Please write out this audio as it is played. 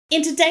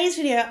In today's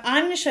video,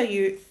 I'm going to show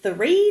you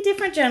 3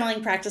 different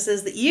journaling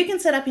practices that you can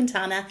set up in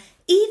Tana,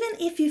 even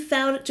if you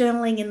failed at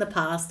journaling in the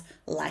past,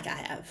 like I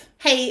have.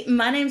 Hey,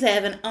 my name's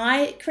Ev and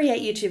I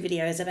create YouTube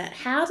videos about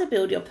how to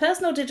build your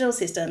personal digital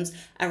systems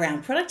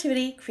around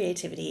productivity,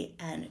 creativity,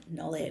 and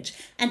knowledge.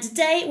 And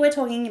today we're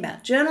talking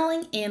about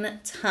journaling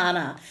in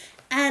Tana.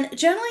 And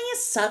journaling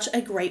is such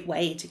a great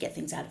way to get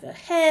things out of your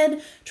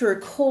head, to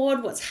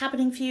record what's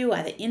happening for you,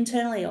 either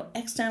internally or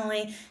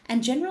externally,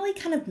 and generally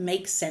kind of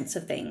make sense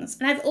of things.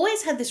 And I've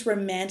always had this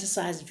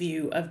romanticized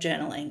view of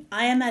journaling.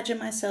 I imagine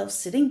myself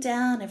sitting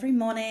down every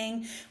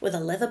morning with a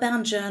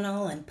leather-bound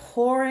journal and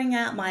pouring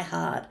out my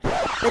heart.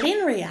 But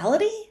in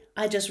reality,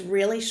 I just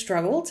really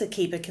struggle to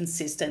keep a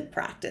consistent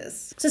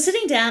practice. So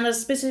sitting down at a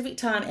specific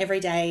time every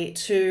day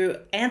to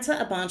answer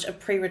a bunch of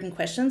pre-written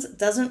questions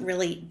doesn't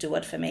really do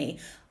it for me.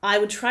 I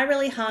would try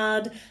really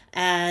hard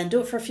and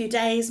do it for a few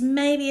days,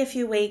 maybe a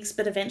few weeks,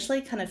 but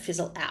eventually kind of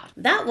fizzle out.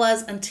 That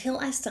was until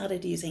I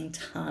started using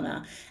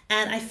Tana,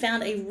 and I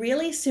found a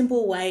really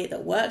simple way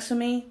that works for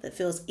me, that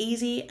feels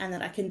easy, and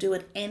that I can do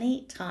at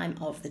any time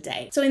of the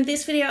day. So in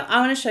this video, I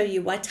want to show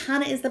you why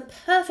Tana is the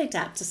perfect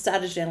app to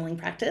start a journaling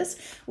practice.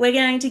 We're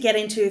going to get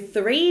into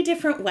 3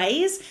 different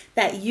ways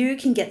that you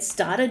can get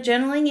started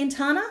journaling in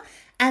Tana.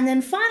 And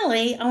then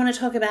finally, I want to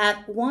talk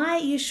about why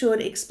you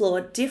should explore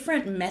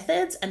different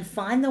methods and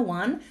find the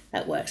one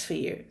that works for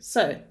you.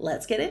 So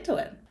let's get into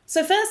it.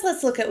 So first,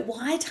 let's look at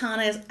why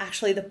Tana is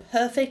actually the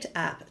perfect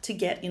app to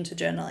get into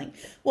journaling.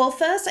 Well,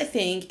 first, I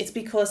think it's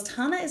because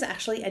Tana is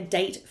actually a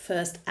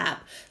date-first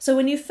app. So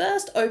when you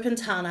first open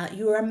Tana,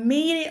 you are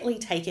immediately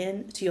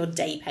taken to your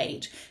day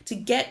page to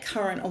get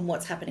current on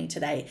what's happening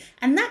today.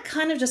 And that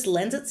kind of just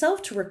lends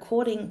itself to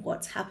recording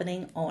what's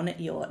happening on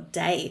your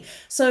day.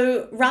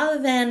 So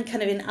rather than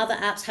kind of in other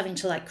apps having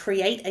to like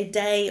create a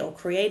day or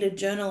create a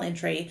journal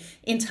entry,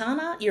 in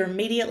Tana, you're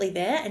immediately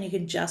there and you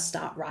can just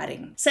start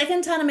writing.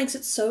 Second, Tana makes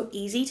it so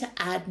easy to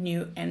add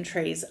new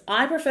entries.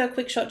 I prefer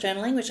quick shot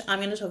journaling, which I'm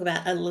going to talk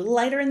about a little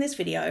later in this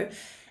video.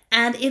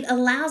 And it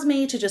allows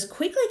me to just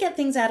quickly get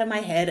things out of my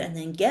head and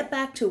then get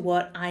back to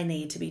what I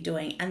need to be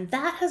doing. And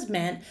that has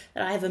meant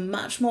that I have a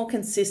much more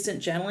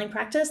consistent journaling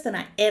practice than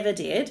I ever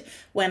did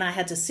when I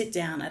had to sit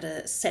down at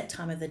a set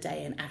time of the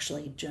day and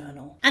actually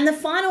journal. And the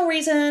final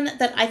reason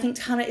that I think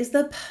Tana is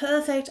the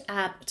perfect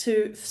app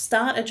to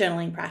start a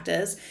journaling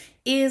practice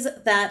is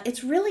that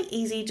it's really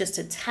easy just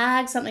to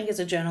tag something as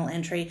a journal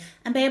entry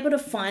and be able to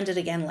find it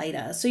again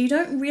later. So you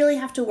don't really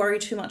have to worry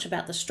too much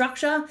about the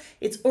structure.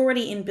 It's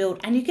already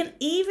inbuilt, and you can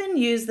even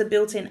use the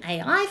built-in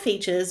AI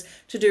features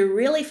to do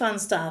really fun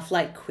stuff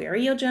like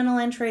query your journal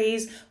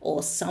entries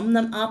or sum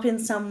them up in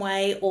some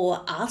way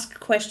or ask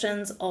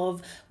questions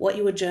of what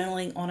you were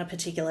journaling on a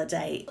particular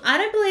day. I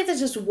don't believe there's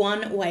just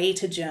one way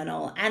to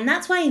journal, and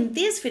that's why in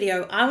this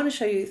video I want to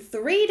show you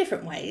 3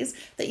 different ways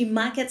that you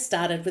might get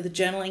started with a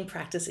journaling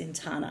practice in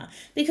Tana.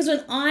 Because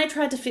when I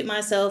tried to fit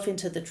myself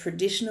into the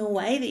traditional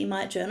way that you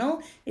might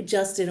journal, it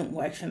just didn't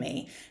work for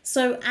me.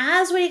 So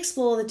as we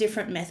explore the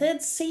different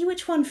methods, see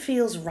which one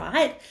feels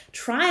right,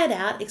 try it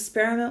out,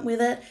 experiment with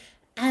it,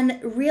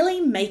 and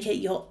really make it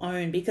your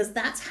own, because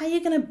that's how you're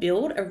going to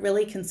build a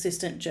really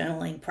consistent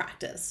journaling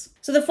practice.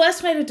 So the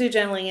first way to do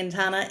journaling in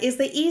Tana is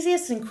the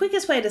easiest and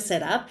quickest way to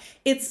set up.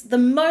 It's the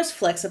most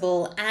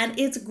flexible and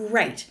it's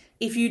great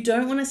if you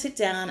don't want to sit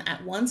down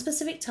at one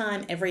specific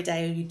time every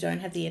day or you don't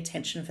have the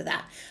attention for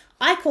that.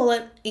 I call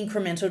it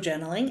incremental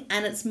journaling,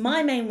 and it's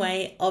my main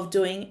way of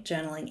doing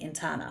journaling in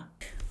Tana.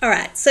 All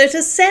right, so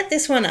to set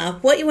this one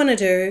up, what you want to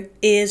do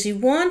is you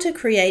want to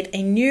create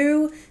a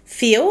new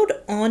field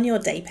on your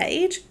day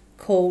page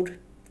called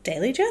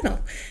Daily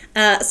Journal.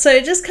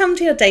 So just come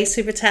to your day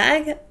super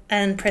tag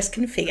and press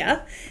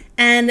configure,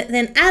 and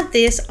then add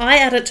this. I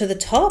add it to the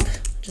top,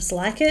 just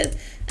like it.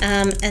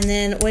 And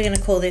then we're going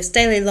to call this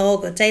daily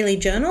log or daily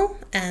journal,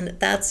 and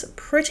that's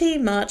pretty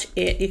much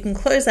it. You can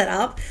close that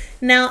up.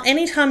 Now,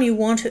 anytime you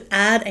want to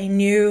add a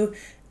new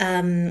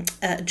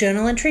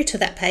journal entry to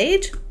that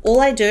page, all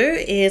I do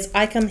is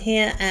I come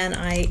here and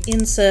I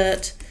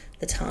insert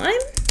the time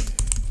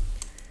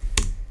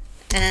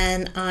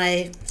and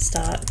I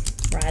start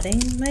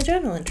writing my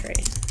journal entry.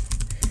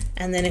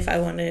 And then if I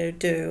want to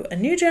do a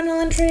new journal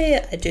entry,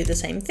 I do the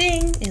same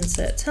thing,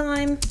 insert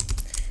time,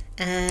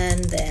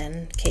 and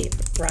then keep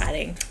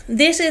writing.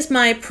 This is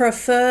my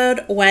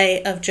preferred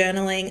way of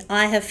journaling.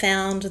 I have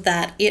found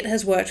that it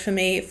has worked for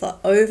me for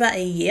over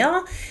a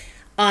year.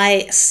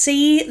 I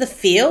see the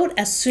field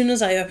as soon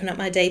as I open up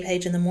my day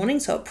page in the morning,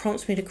 so it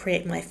prompts me to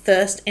create my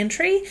first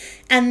entry,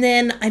 and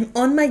then I'm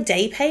on my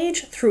day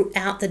page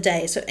throughout the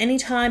day. So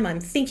anytime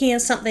I'm thinking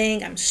of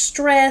something, I'm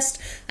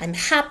stressed, I'm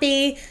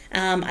happy,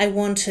 I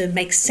want to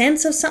make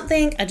sense of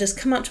something, I just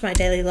come up to my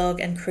daily log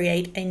and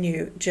create a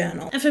new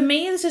journal. And for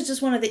me, this is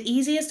just one of the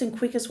easiest and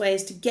quickest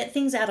ways to get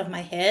things out of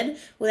my head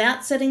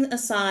without setting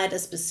aside a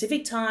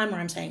specific time where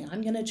I'm saying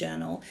I'm going to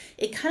journal.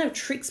 It kind of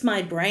tricks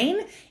my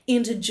brain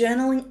into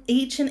journaling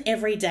each and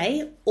every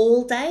day,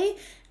 all day,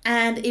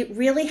 And it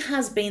really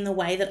has been the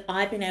way that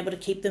I've been able to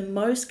keep the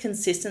most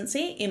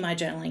consistency in my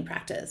journaling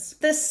practice.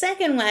 The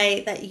second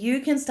way that you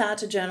can start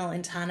to journal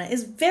in Tana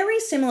is very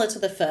similar to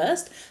the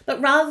first,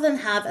 but rather than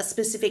have a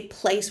specific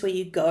place where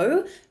you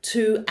go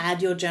to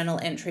add your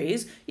journal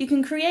entries, you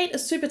can create a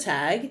super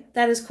tag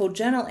that is called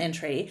journal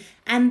entry,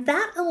 and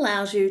that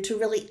allows you to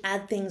really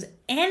add things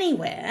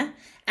anywhere,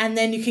 and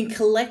then you can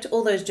collect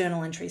all those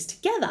journal entries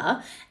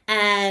together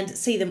and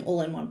see them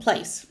all in one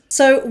place.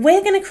 So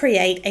we're going to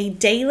create a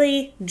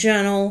daily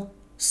journal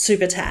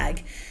super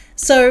tag.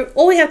 So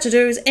all we have to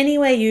do is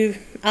anywhere you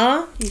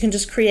are, you can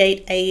just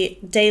create a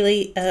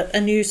daily,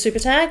 a new super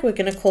tag. We're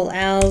going to call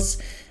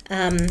ours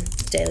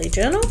daily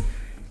journal.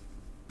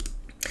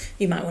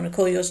 You might want to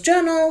call yours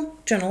journal,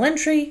 journal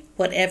entry,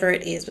 whatever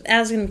it is, but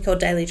ours is going to be called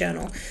daily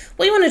journal.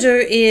 What you want to do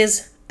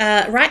is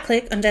right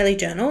click on daily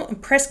journal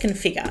and press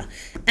configure.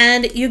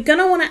 And you're going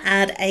to want to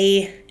add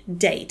a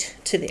date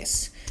to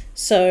this.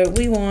 So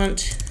we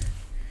want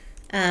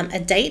a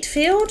date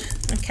field.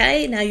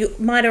 Okay, now you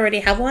might already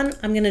have one.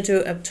 I'm going to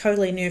do a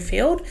totally new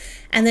field,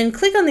 and then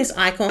click on this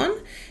icon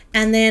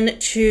and then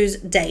choose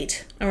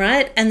date. All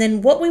right, and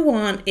then what we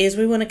want is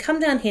we want to come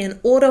down here and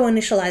auto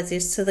initialize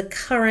this to the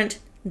current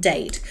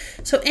date.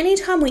 So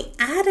anytime we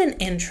add an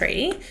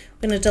entry,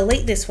 we're going to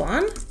delete this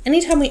one.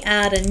 Anytime we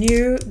add a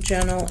new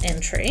journal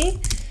entry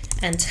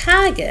and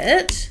tag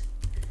it,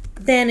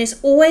 then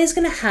it's always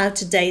going to have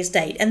today's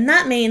date. And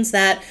that means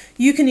that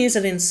you can use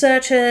it in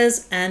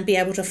searches and be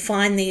able to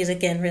find these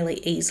again really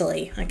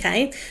easily,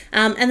 okay?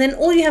 And then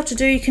all you have to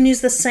do, you can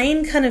use the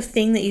same kind of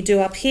thing that you do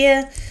up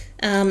here.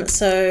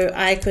 So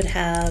I could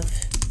have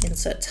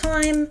insert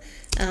time,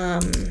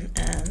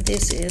 and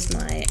this is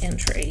my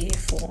entry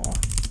for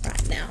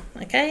right now,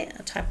 okay?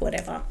 I'll type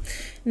whatever.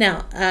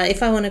 Now,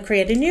 if I want to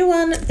create a new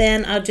one,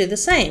 then I'll do the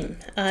same.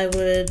 I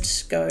would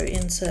go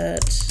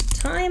insert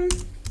time.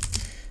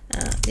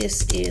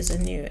 This is a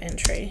new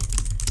entry,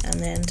 and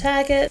then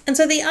tag it. And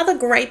so the other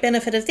great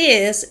benefit of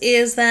this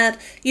is that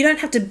you don't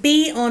have to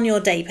be on your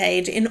day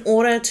page in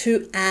order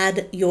to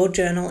add your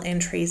journal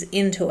entries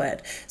into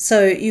it.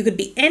 So you could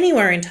be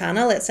anywhere in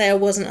Tana. Let's say I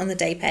wasn't on the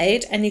day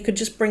page, and you could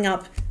just bring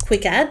up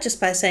quick add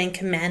just by saying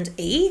Command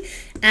E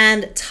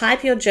and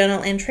type your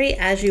journal entry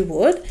as you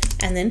would,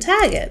 and then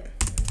tag it.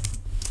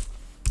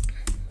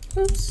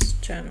 Oops,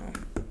 journal.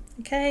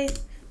 Okay,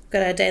 we've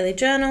got our daily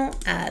journal,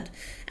 add.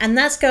 And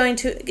that's going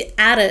to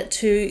add it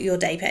to your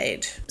day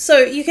page. So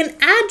you can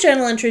add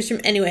journal entries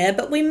from anywhere,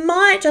 but we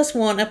might just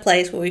want a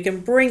place where we can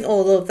bring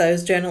all of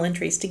those journal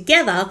entries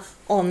together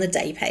on the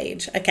day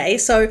page. Okay,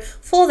 so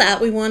for that,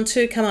 we want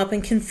to come up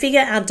and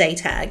configure our day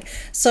tag.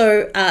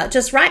 So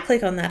just right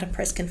click on that and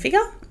press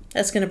configure.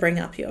 That's going to bring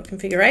up your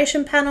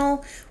configuration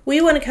panel. We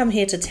want to come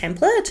here to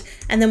template,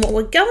 and then what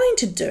we're going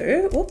to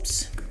do,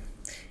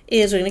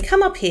 is we're going to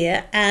come up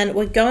here and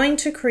we're going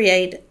to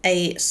create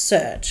a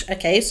search.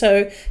 Okay,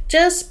 so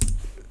just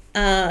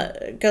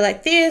go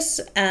like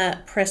this,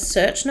 press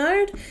search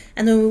node,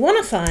 and then we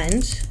want to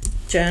find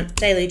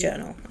daily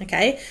journal.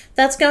 Okay,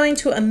 that's going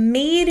to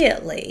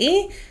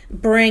immediately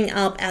bring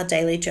up our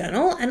daily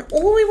journal, and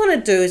all we want to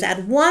do is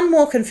add one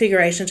more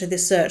configuration to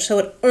this search so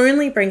it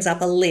only brings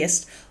up a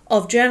list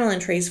of journal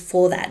entries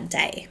for that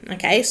day.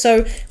 Okay, so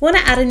we want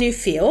to add a new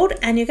field,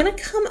 and you're going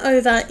to come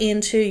over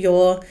into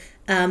your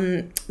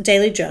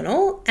daily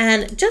journal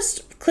and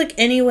just click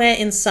anywhere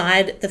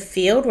inside the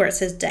field where it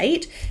says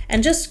date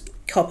and just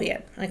copy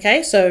it.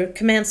 Okay, so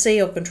Command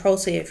C or Control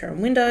C if you're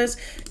on Windows,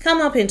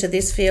 come up into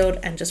this field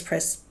and just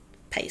press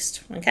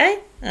paste.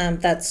 Okay,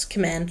 that's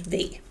Command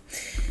V.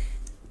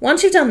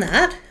 Once you've done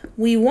that,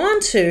 we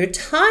want to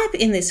type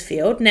in this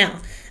field.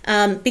 Now,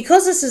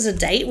 because this is a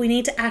date, we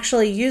need to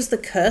actually use the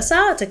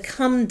cursor to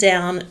come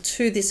down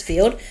to this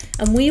field,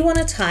 and we want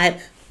to type,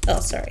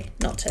 oh sorry,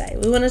 not today,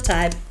 we want to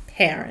type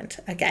parent.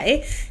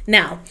 Okay,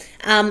 now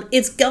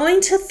it's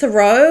going to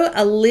throw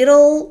a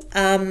little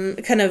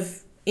kind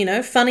of, you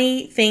know,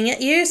 funny thing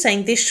at you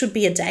saying this should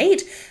be a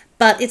date,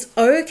 but it's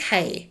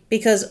okay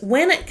because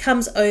when it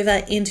comes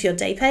over into your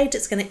day page,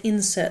 it's going to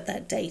insert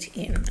that date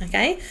in.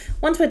 Okay,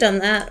 once we're done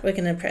that, we're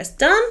going to press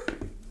done,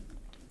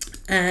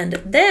 and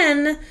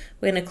then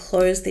we're going to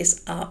close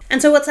this up.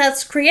 And so what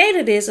that's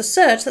created is a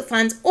search that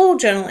finds all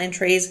journal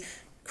entries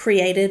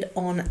created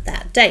on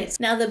that date.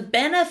 Now, the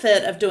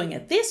benefit of doing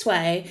it this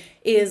way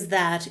is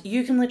that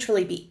you can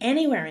literally be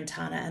anywhere in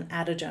Tana and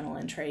add a journal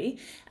entry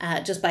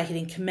just by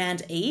hitting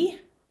Command E,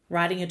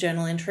 writing a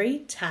journal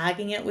entry,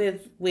 tagging it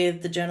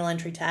with the journal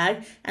entry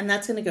tag, and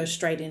that's going to go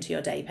straight into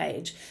your day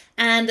page.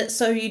 And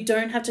so you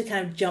don't have to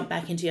kind of jump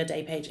back into your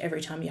day page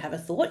every time you have a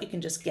thought. You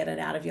can just get it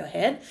out of your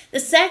head. The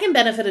second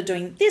benefit of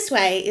doing it this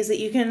way is that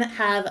you can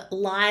have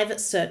live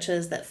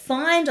searches that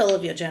find all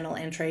of your journal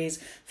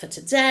entries for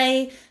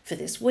today, for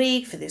this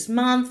week, for this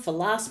month, for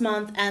last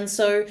month. And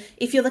so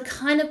if you're the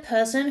kind of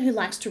person who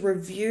likes to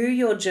review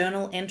your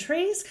journal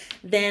entries,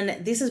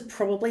 then this is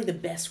probably the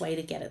best way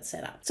to get it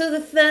set up. So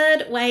the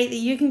third way way that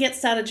you can get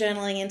started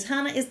journaling in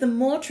Tana is the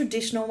more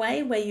traditional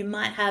way, where you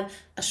might have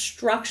a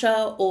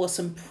structure or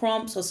some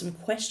prompts or some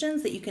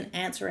questions that you can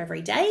answer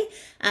every day.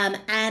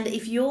 And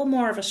if you're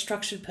more of a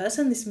structured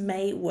person, this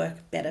may work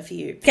better for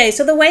you. Okay,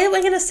 so the way that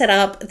we're going to set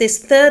up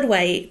this third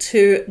way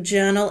to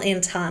journal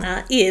in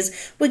Tana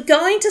is we're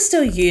going to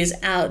still use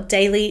our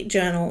daily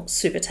journal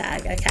super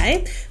tag,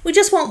 okay? We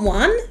just want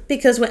one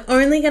because we're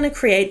only going to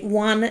create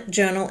one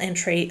journal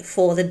entry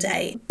for the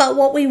day. But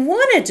what we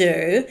want to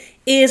do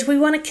is we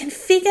want to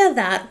configure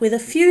that with a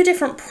few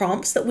different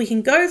prompts that we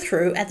can go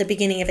through at the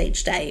beginning of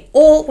each day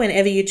or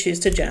whenever you choose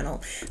to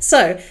journal.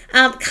 So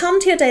come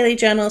to your daily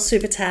journal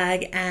super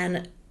tag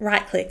and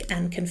right click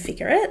and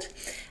configure it.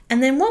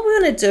 And then what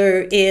we're going to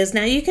do is,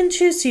 now you can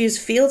choose to use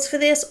fields for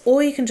this,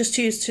 or you can just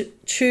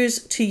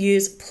choose to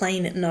use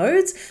plain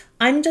nodes.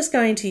 I'm just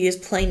going to use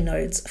plain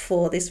nodes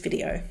for this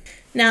video.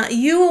 Now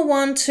you will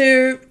want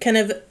to kind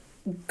of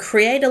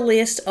create a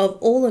list of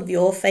all of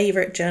your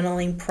favorite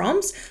journaling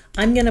prompts.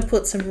 I'm going to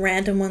put some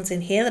random ones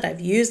in here that I've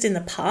used in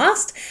the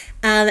past.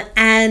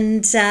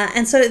 And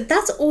so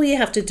that's all you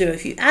have to do.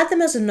 If you add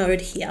them as a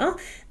node here,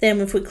 then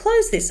if we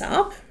close this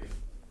up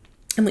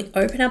and we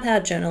open up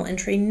our journal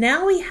entry,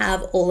 now we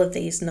have all of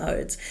these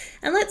nodes.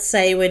 And let's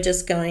say we're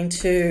just going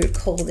to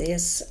call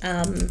this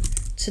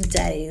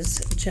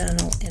today's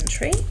journal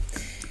entry.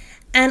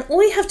 And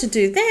all you have to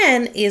do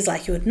then is,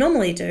 like you would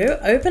normally do,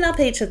 open up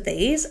each of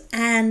these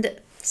and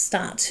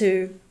start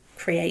to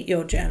create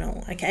your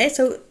journal. Okay,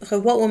 so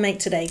what will make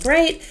today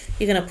great,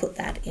 you're going to put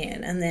that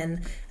in, and then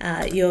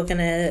you're going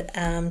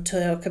to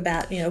talk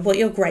about, you know, what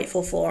you're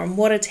grateful for and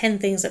what are 10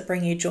 things that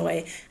bring you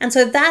joy. And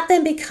so that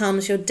then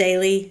becomes your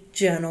daily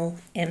journal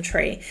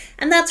entry.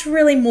 And that's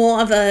really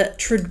more of a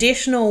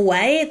traditional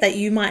way that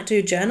you might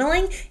do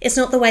journaling. It's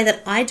not the way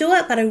that I do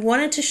it, but I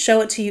wanted to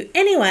show it to you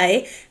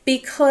anyway,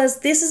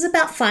 because this is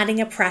about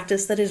finding a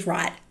practice that is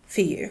right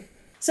for you.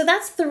 So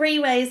that's 3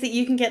 ways that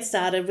you can get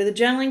started with a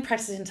journaling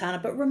practice in Tana,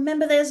 but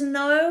remember, there's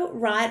no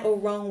right or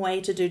wrong way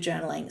to do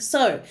journaling.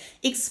 So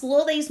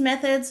explore these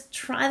methods,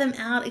 try them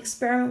out,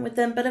 experiment with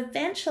them, but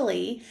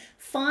eventually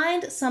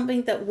find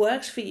something that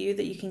works for you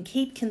that you can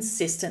keep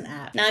consistent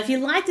at. Now, if you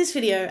like this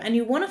video and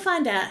you want to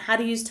find out how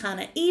to use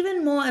Tana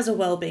even more as a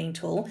well-being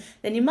tool,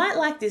 then you might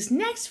like this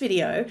next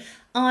video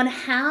on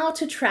how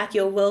to track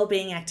your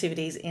well-being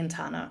activities in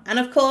Tana. And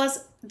of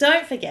course,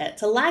 don't forget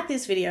to like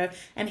this video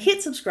and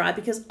hit subscribe,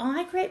 because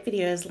I create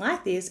videos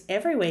like this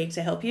every week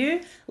to help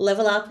you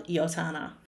level up your Tana.